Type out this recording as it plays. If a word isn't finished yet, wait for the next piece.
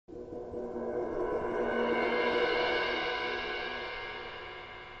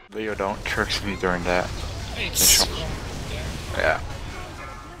Leo, don't curse me during that. It's Yeah.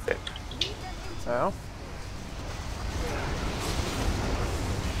 Oh?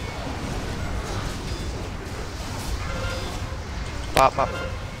 Bop, bop.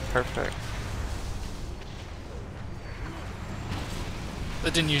 Perfect.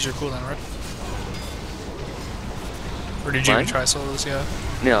 That didn't use your cooldown, right? Or did you even try solos? Yeah.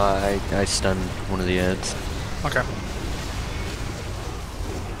 No, I stunned one of the ads. Okay.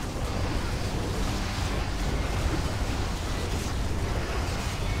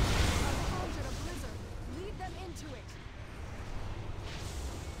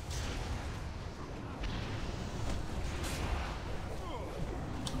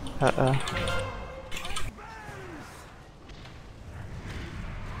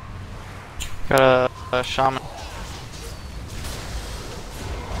 Got a shaman.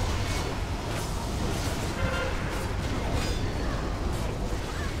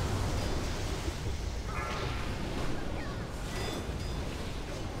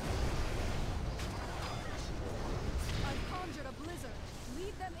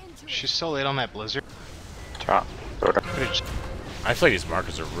 She's so late on that blizzard. Top. I feel like these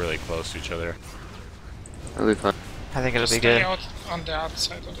markers are really close to each other. That'll be fun. I think it'll be Stay good. out on the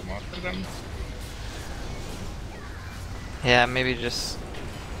outside of the marker then. Yeah, maybe just.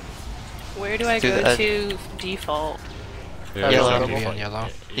 Where do I do go the to default? Yellow.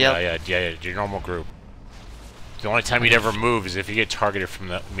 Yeah, your normal group. The only time you'd ever move is if you get targeted from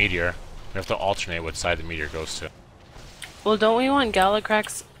the meteor. You have to alternate what side the meteor goes to. Well, don't we want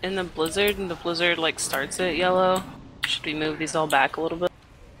Galakras in the blizzard, and the blizzard like starts at yellow? Should we move these all back a little bit?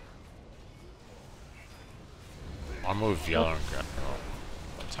 I'll move yellow and grab.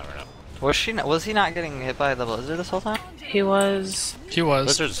 Time right now. Was he not getting hit by the blizzard this whole time? He was. He was.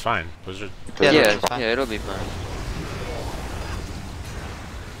 Blizzard's fine. Blizzard. Yeah, Yeah, it'll be fine.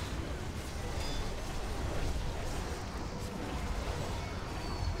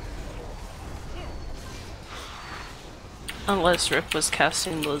 Unless Rip was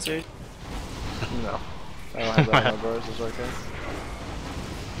casting blizzard. No. I don't have that on my bars, it's okay.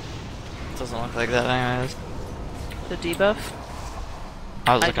 Doesn't look like that anyways. The debuff?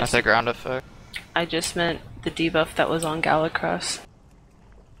 I was looking at the ground effect. I just meant the debuff that was on Galakras.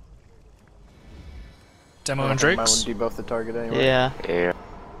 Demo I and think mine Drake's. would debuff the target anyway. Yeah. Yeah.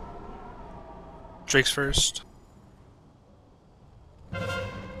 Drake's first. Can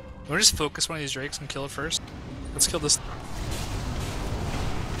we just focus one of these Drakes and kill it first? Let's kill this.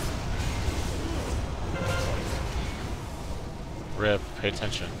 Rip, pay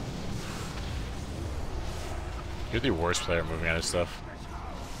attention. You're the worst player moving out of stuff.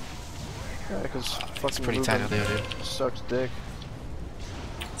 Yeah, because fucking pretty tight out there, dude. Sucks dick.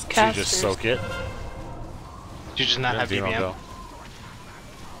 Should you just soak it? Did you just not have Dino DBM? go.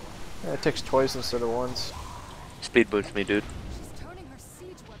 Yeah, it takes twice instead of once. Speed boost me, dude.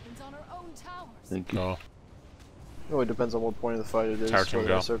 Thank you. No. It really depends on what point of the fight it is, Tower team whether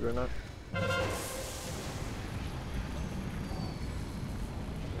go. I soak it or not.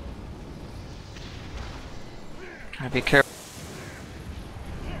 Be careful.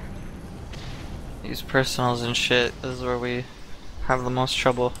 These personals and shit is where we have the most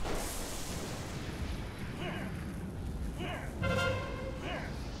trouble.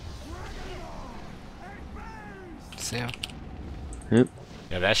 See ya. Yep.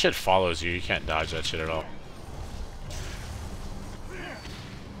 Yeah, that shit follows you. You can't dodge that shit at all.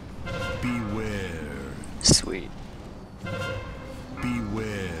 Beware. Sweet.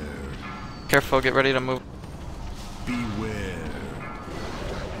 Beware. Careful, get ready to move. Beware.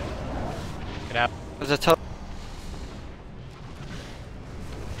 Get out. There's a toe.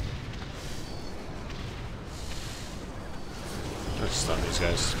 Let's stun these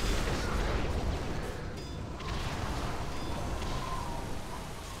guys.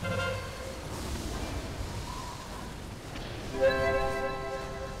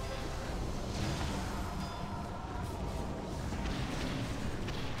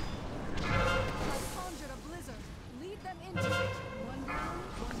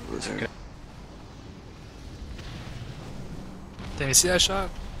 Blizzard. Did you see that shot?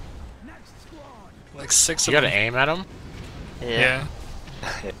 Like 6 You of gotta them. aim at him? Yeah.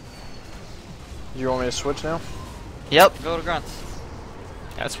 You want me to switch now? Yep, go to grunts.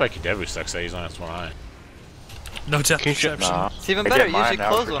 That's why Kadevu sucks that he's on his one eye. No depth perception. Nah. It's even I better, get you mine should now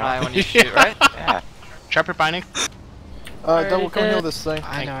close for one now. eye when you shoot, right? Yeah. Trapper binding. Double, come heal this thing.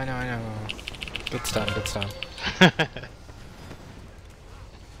 I know. Good stun.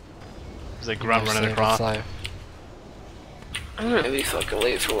 There's a grunt running across. I'm gonna be fucking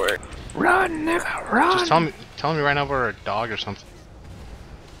late for work. Run, nigga, run! Just tell me right now we're a dog or something.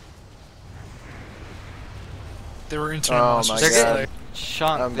 They were internal Oh monsters. my They're god. good.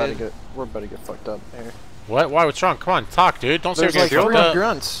 Chunk, I'm about to dude. get. We're about to get fucked up here. What? Why? What's wrong? Come on, talk, dude. Don't say There's you're like gonna three heal the.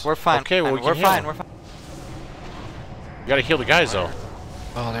 grunts. We're fine. Okay, well, we we're can heal fine. them. We're fine. You gotta heal the guys though.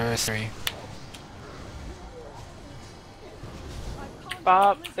 Oh, there is 3.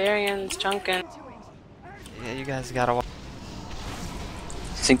 Barbarians chunking. Yeah, you guys gotta watch.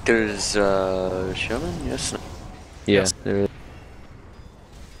 I think there's shaman. Yes. Yeah, Yes. there is.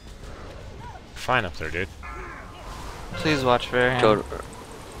 Fine up there, dude. Please watch Varian.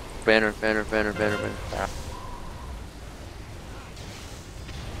 Banner.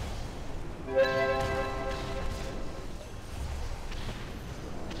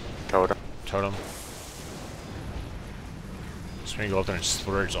 Totem. Just gonna go up there and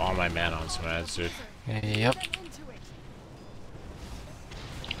splurge all my mana on some ads, dude. Yep.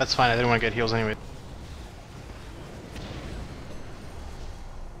 That's fine, I didn't want to get heals anyway.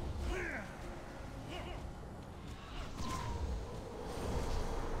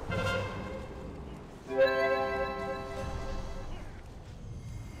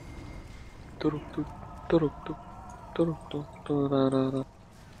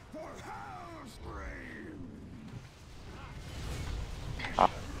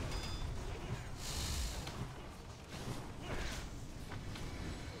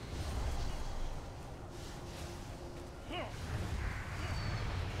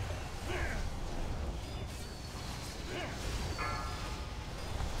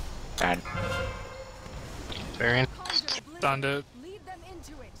 Bad. Varian. Stunned it.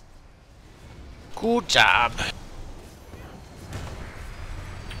 Good job.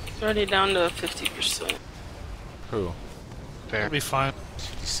 It's already down to 50%. Who? Fair. It'll be fine.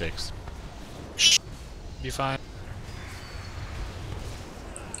 56. Be fine.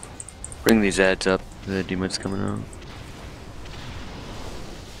 Bring these ads up. The demon's coming out.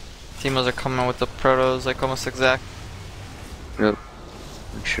 Teamos are coming with the protos like almost exact. Yep.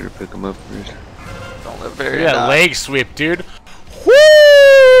 Make sure to pick them up first. Don't let Look Varian at that die. leg sweep, dude.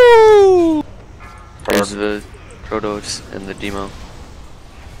 Woo! There's the Protos and the demo.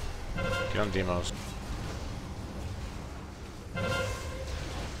 Get on demos.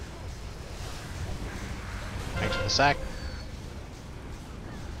 Thanks for the sack.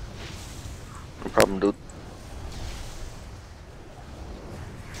 No problem, dude.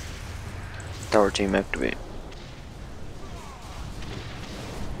 Tower team activate.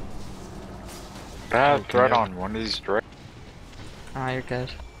 Bad threat on one of these direct. Ah, you're good.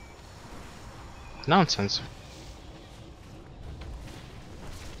 Nonsense.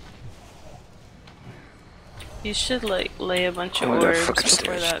 You should like lay a bunch of Oh, they're orbs fucking before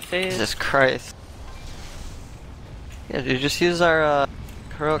stairs. that phase. Jesus Christ. Yeah, dude, just use our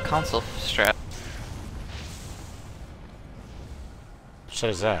Heroic Council strat. What shit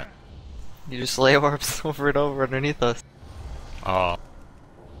is that? You just lay orbs over and over underneath us. Oh.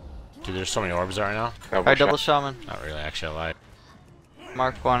 Dude, there's so many orbs right now. Alright, double shaman. Not really, actually, I lied.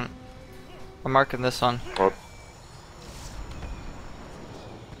 Mark one. I'm marking this one. Alright,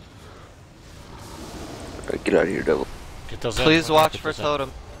 get out of here, devil. Get those in. Please watch Get for those in.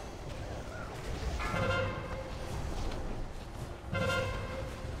 totem.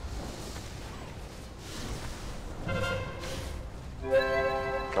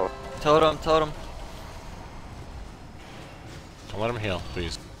 Totem, totem. Don't let him heal,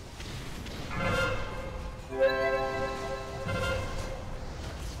 please.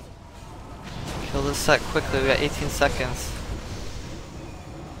 Kill this set quickly, we got 18 seconds.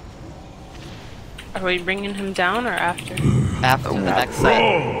 Are we bringing him down or after? After the next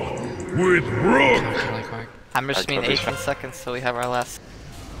set. With Rook! Really quick. I'm just mean 18 seconds so we have our last.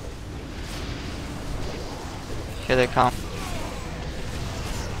 Here they come.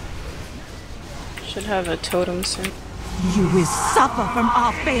 Should have a totem soon. You will suffer from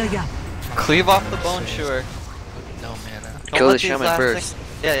our failure. Cleave off the bone chewer. No mana. Don't Kill let the these shaman last first.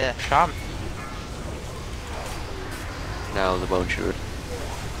 Yeah, yeah. Shaman. Now the bone shoot.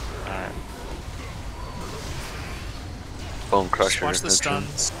 Alright. Bone Just crusher. watch the that's right.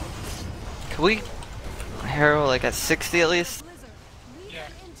 stuns. Can we Hero like at 60 at least?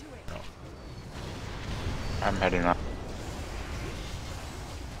 I'm heading up.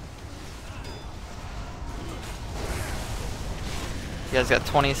 You guys got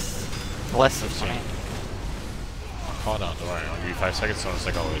 20, less than 20. I'll call it out, don't worry. I'll give you 5 seconds, so it's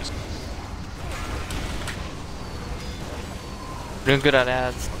like always. Doing good at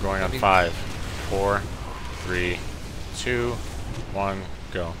ads. We're going on 5, 4, 3, 2, 1,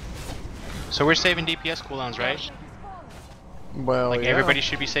 go. So we're saving DPS cooldowns, right? Well, Like yeah. everybody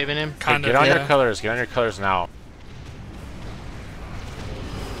should be saving him? Kind Get of, on yeah. your colors, get on your colors now.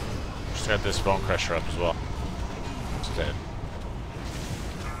 Just got this bone crusher up as well. It's dead.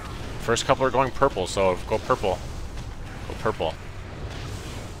 First couple are going purple, so go purple. Go purple.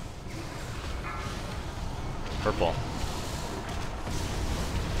 Purple.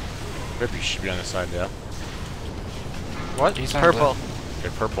 Rip, you should be on this side, yeah. What? He's on Purple. Okay,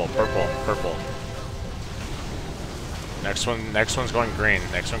 purple, purple, purple. Next one's going green.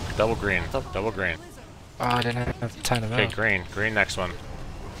 Next one, double green. Double green. Oh, I didn't have time to move. Okay, green. Green, next one.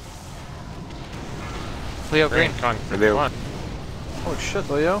 Leo, green. Come on, Leo. come on. Oh shit,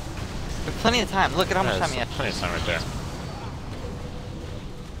 Leo. There's plenty of time. Look at how much time you have. Plenty of time right there.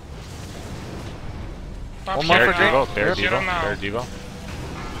 One more for green. Devo, Bear Devo, Bear Devo.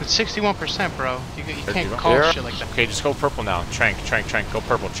 It's 61%, bro. You can't Devo. call Bear. shit like that. Okay, just go purple now. Trank, go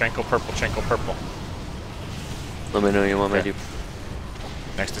purple. Trank, go purple. Trank, go purple. Let me know you want me to.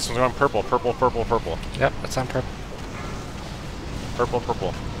 Next, this one's going purple. Purple, purple, purple. Yep, it's on purple. Purple,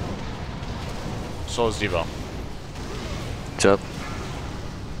 purple. So is Devo. What's up?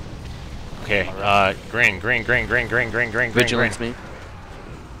 Okay, green. Vigilance me.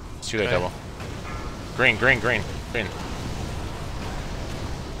 Let's do that double. Green.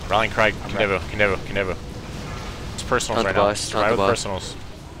 Rallying cry, Kindevo. It's personals Not right the now. boss, It's not right the with boss. personals.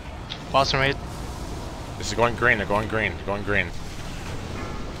 Boston raid. This is going green, they're going green.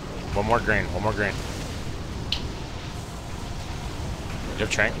 One more green. You have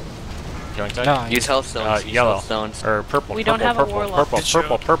Trank? Killing tag? No, Use health stones. Use Yellow. health stones. Or purple. We don't have a warlock.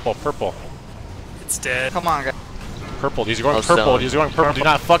 Purple. it's dead. Come on, guys. Purple. These are going Health purple. stone. These are going purple. Do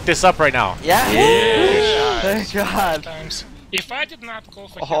not fuck this up right now. Yeah. Thank God. Times. If I did not go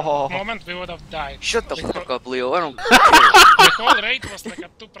for Oh. that moment, we would have died. Shut the fuck up, Leo. I don't care. The whole rate was like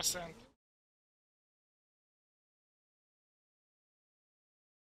at 2%.